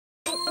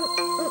The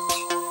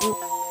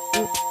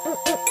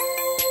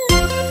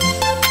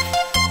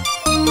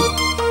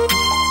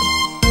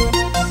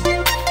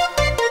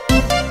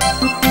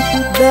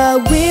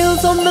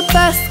wheels on the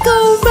bus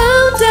go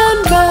round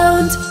and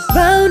round,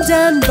 round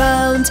and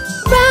round,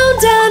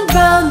 round and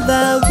round.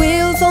 The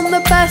wheels on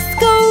the bus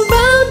go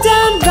round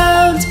and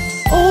round,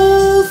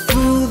 all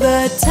through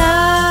the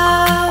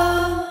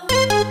town.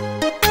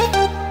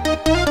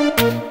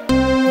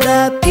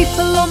 The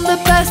people on the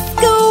bus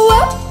go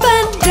up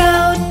and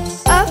down,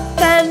 up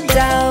and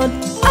down,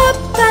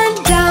 up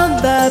and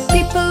down. The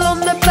people on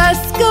the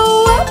bus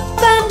go up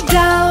and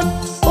down,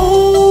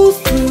 all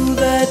through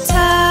the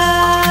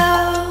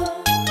town.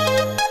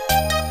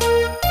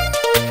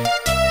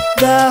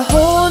 The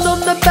horn on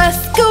the bus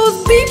goes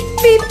beep,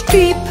 beep,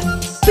 beep,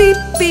 beep,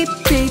 beep,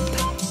 beep,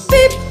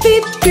 beep,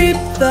 beep, beep.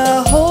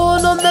 The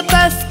horn on the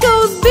bus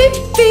goes beep,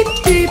 beep,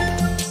 beep,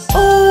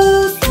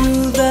 all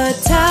through the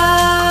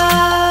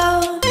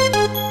town.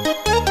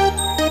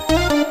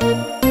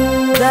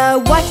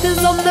 The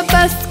wipers on the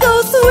bus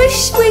go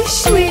swish, swish,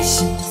 swish,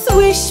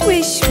 swish,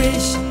 swish,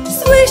 swish,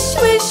 swish,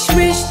 swish,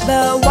 swish.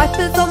 The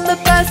wipers on the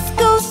bus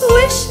go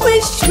swish,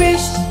 swish,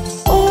 swish,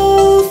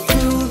 all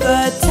through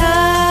the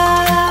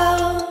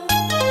town.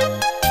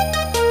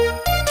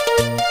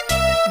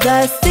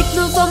 The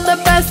signals on the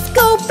bus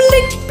go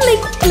blink,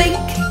 blink, blink,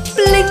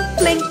 blink,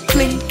 blink,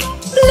 blink,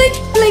 blink,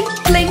 blink,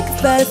 blink.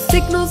 The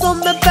signals on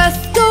the bus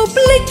go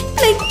blink,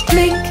 blink,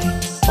 blink,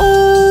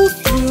 all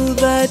through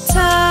the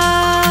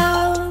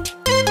town.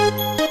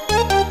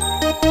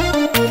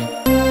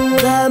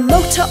 The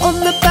motor on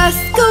the bus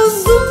goes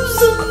zoom,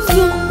 zoom,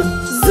 zoom,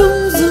 zoom,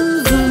 zoom,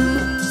 zoom,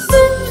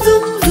 zoom,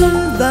 zoom, zoom.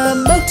 The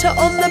motor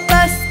on the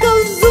bus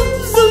goes zoom,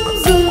 zoom,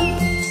 zoom,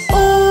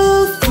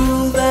 all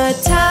through the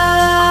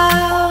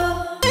town.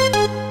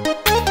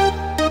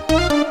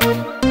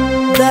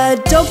 The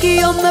doggy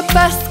on the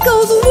bus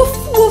goes woof,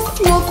 woof,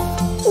 woof,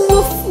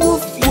 woof,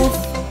 woof, woof,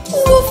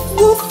 woof,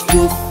 woof,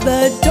 woof. The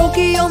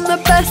doggy on the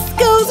bus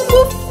goes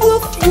woof,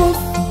 woof, woof,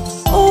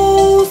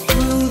 all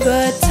through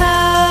the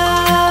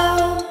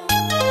town.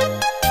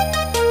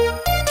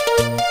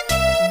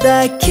 The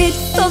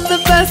kids on the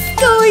bus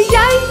go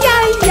yah, yah,